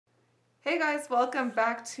Hey guys, welcome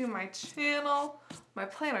back to my channel. My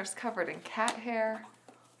planner's covered in cat hair.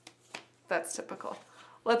 That's typical.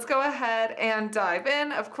 Let's go ahead and dive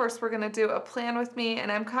in. Of course, we're gonna do a plan with me,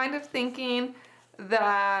 and I'm kind of thinking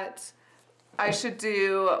that I should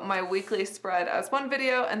do my weekly spread as one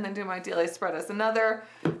video and then do my daily spread as another,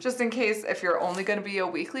 just in case if you're only gonna be a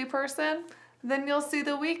weekly person, then you'll see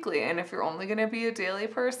the weekly. And if you're only gonna be a daily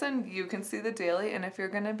person, you can see the daily. And if you're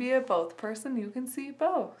gonna be a both person, you can see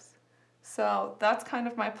both. So that's kind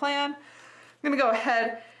of my plan. I'm gonna go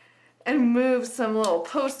ahead and move some little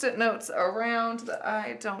post-it notes around that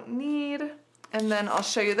I don't need, and then I'll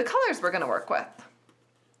show you the colors we're gonna work with.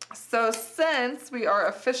 So since we are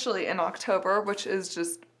officially in October, which is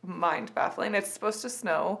just mind-baffling, it's supposed to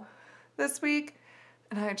snow this week,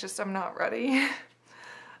 and I'm not ready.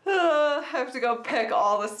 I have to go pick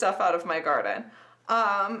all the stuff out of my garden.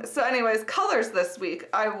 So anyways, colors this week.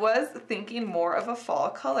 I was thinking more of a fall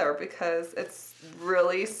color because it's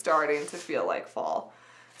really starting to feel like fall.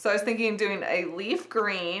 So I was thinking doing a leaf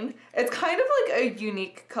green. It's kind of like a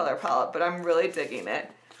unique color palette, but I'm really digging it.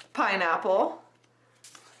 Pineapple,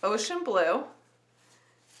 ocean blue,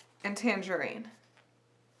 and tangerine.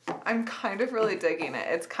 I'm kind of really digging it.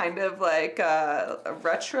 It's kind of like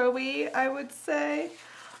retro-y, I would say.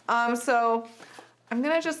 So I'm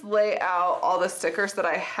gonna just lay out all the stickers that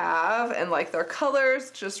I have and like their colors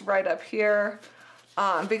just right up here,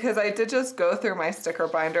 because I did just go through my sticker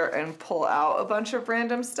binder and pull out a bunch of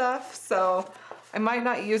random stuff. So I might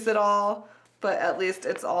not use it all, but at least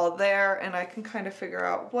it's all there and I can kind of figure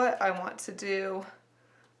out what I want to do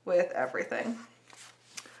with everything.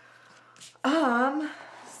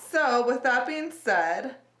 So with that being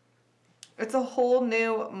said, it's a whole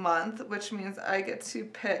new month, which means I get to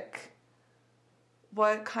pick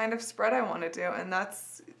what kind of spread I want to do, and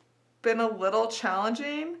that's been a little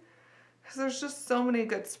challenging because there's just so many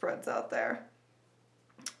good spreads out there.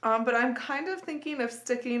 But I'm kind of thinking of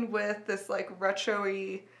sticking with this like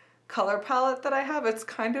retro-y color palette that I have. It's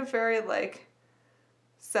kind of very like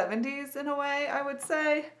 70s in a way, I would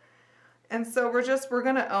say. And so we're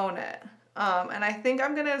gonna own it. And I think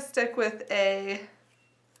I'm gonna stick with a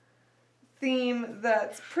theme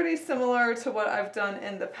that's pretty similar to what I've done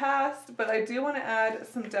in the past, but I do want to add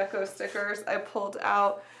some deco stickers. I pulled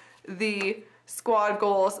out the Squad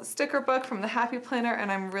Goals sticker book from the Happy Planner,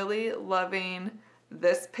 and I'm really loving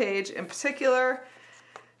this page in particular.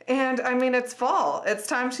 And I mean, it's fall. It's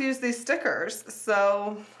time to use these stickers,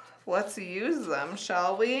 so let's use them,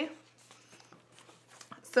 shall we?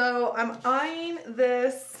 So I'm eyeing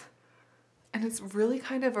this, and it's really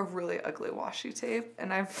kind of a really ugly washi tape,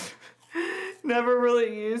 and I've never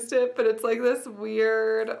really used it, but it's like this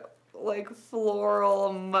weird like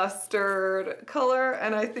floral mustard color,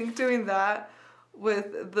 and I think doing that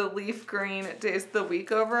with the leaf green Days of the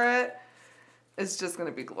Week over it is just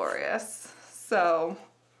gonna be glorious. So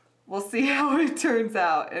we'll see how it turns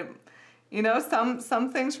out. And you know,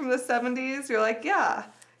 some things from the 70s you're like, yeah,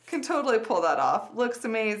 can totally pull that off, looks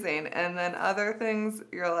amazing, and then other things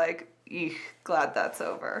you're like, eek, glad that's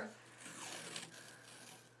over.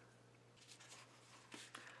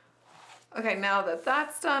 Okay, now that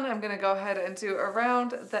that's done, I'm gonna go ahead and do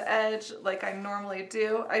around the edge like I normally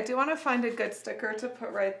do. I do wanna find a good sticker to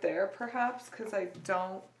put right there perhaps, because I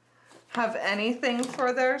don't have anything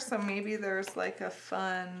for there, so maybe there's like a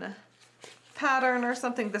fun pattern or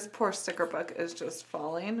something. This poor sticker book is just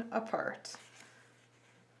falling apart.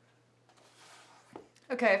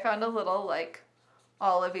 Okay, I found a little like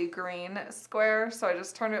olivey green square, so I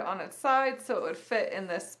just turned it on its side so it would fit in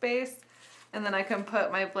this space. And then I can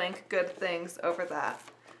put my blank good things over that.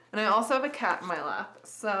 And I also have a cat in my lap,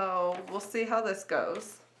 so we'll see how this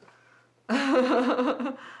goes.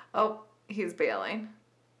 Oh, he's bailing.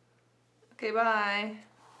 Okay, bye.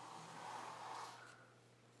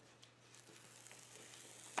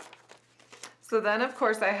 So then, of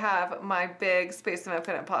course, I have my big Space of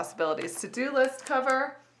Infinite Possibilities to-do list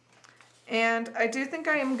cover. And I do think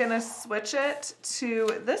I am gonna switch it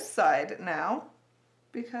to this side now,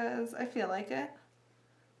 because I feel like it.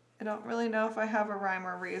 I don't really know if I have a rhyme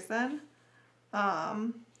or reason. I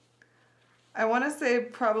want to say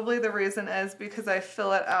probably the reason is because I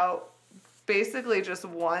fill it out basically just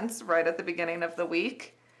once right at the beginning of the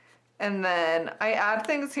week. And then I add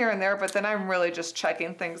things here and there, but then I'm really just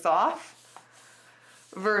checking things off.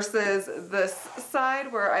 Versus this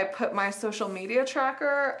side where I put my social media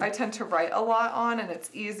tracker, I tend to write a lot on, and it's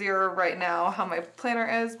easier right now how my planner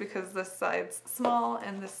is because this side's small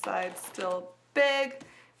and this side's still big.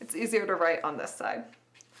 It's easier to write on this side.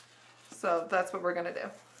 So that's what we're gonna do.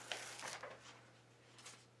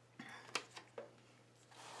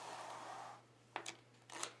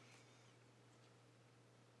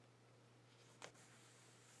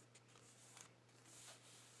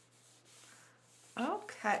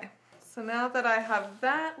 Okay, so now that I have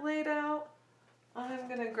that laid out, I'm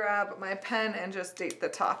gonna grab my pen and just date the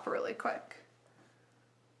top really quick.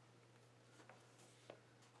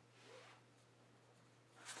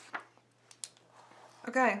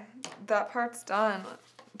 Okay, that part's done.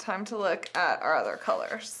 Time to look at our other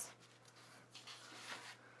colors.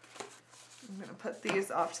 I'm gonna put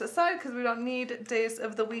these off to the side because we don't need days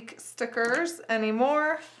of the week stickers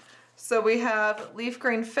anymore. So we have Leaf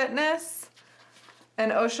Green Fitness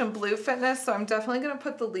and Ocean Blue Fitness. So I'm definitely gonna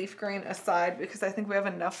put the leaf green aside because I think we have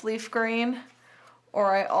enough leaf green.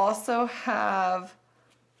 Or I also have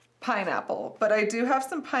Pineapple, but I do have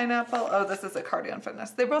some pineapple. Oh, this is a Cardion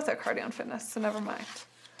Fitness. They both are Cardion Fitness, so never mind.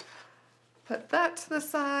 Put that to the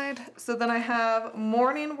side. So then I have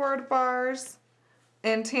Morning Word Bars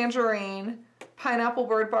in Tangerine, Pineapple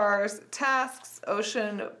Word Bars, Tasks,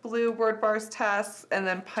 Ocean Blue Word Bars, Tasks, and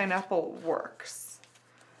then Pineapple Works.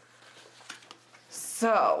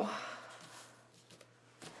 So,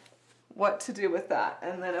 what to do with that?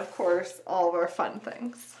 And then, of course, all of our fun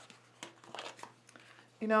things.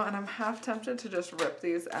 You know, and I'm half tempted to just rip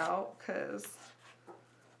these out because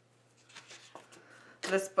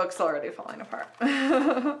this book's already falling apart.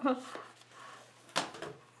 And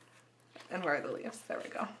where are the leaves? There we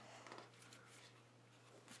go.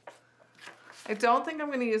 I don't think I'm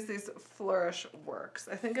going to use these Flourish Works.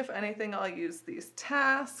 I think if anything, I'll use these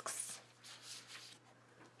Tasks.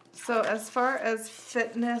 So as far as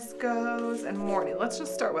fitness goes and morning, let's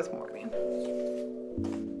just start with morning.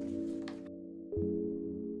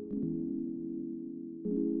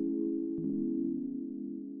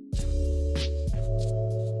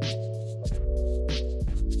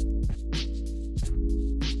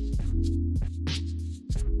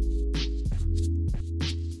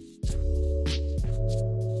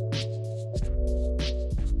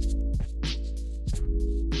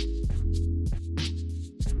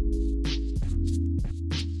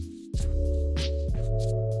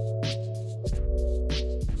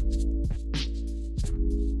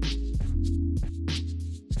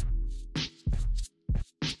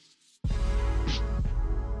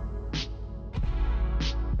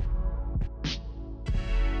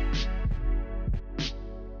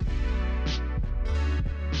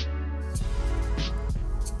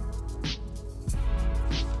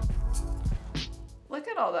 Look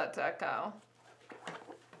at all that deco.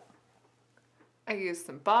 I used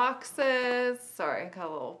some boxes. Sorry, I got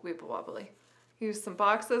a little weeble wobbly. Used some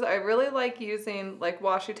boxes. I really like using like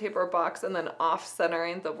washi tape or box and then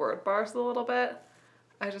off-centering the word bars a little bit.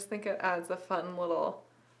 I just think it adds a fun little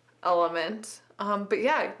element. But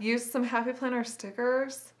yeah, use some Happy Planner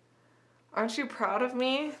stickers. Aren't you proud of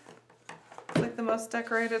me? It's like the most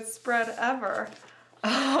decorated spread ever.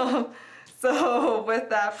 So with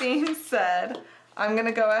that being said, I'm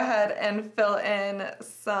gonna go ahead and fill in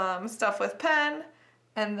some stuff with pen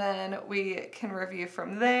and then we can review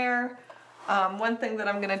from there. One thing that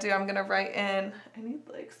I'm gonna do, I'm gonna write in, I need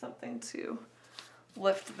like something to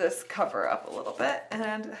lift this cover up a little bit,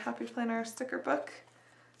 and Happy Planner sticker book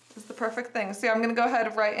is the perfect thing. So yeah, I'm gonna go ahead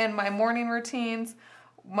and write in my morning routines,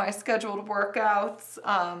 my scheduled workouts,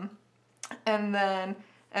 and then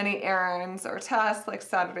any errands or tasks, like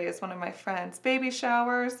Saturday is one of my friend's baby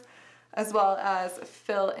showers, as well as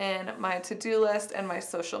fill in my to-do list and my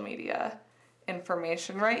social media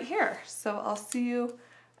information right here. So I'll see you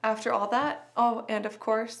after all that. Oh, and of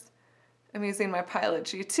course, I'm using my Pilot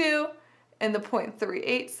G2 in the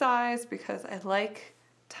 0.38 size because I like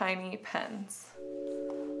tiny pens.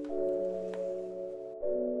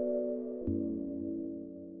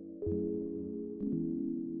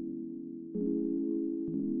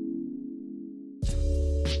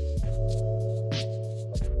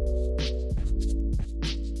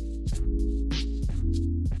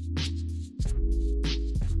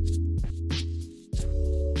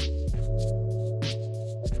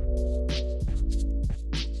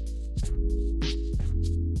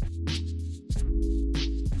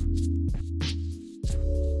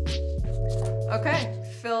 Okay,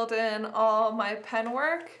 filled in all my pen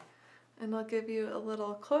work, and I'll give you a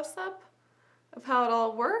little close-up of how it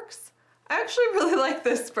all works. I actually really like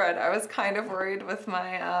this spread. I was kind of worried with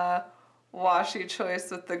my washi choice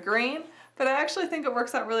with the green, but I actually think it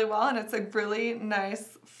works out really well, and it's a really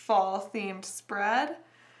nice fall-themed spread.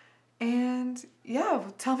 And yeah,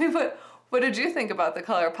 tell me what did you think about the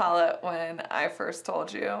color palette when I first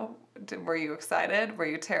told you? Were you excited? Were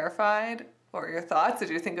you terrified? What were your thoughts? Did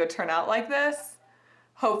you think it would turn out like this?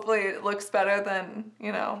 Hopefully it looks better than,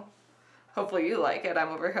 you know, hopefully you like it. I'm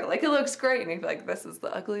over here like, it looks great. And you'd be like, this is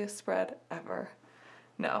the ugliest spread ever.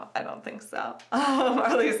 No, I don't think so. Or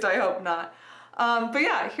at least I hope not. But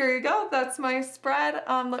yeah, here you go. That's my spread.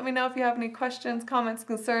 Let me know if you have any questions, comments,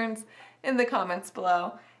 concerns in the comments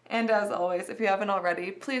below. And as always, if you haven't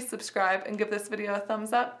already, please subscribe and give this video a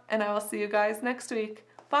thumbs up, and I will see you guys next week.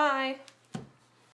 Bye!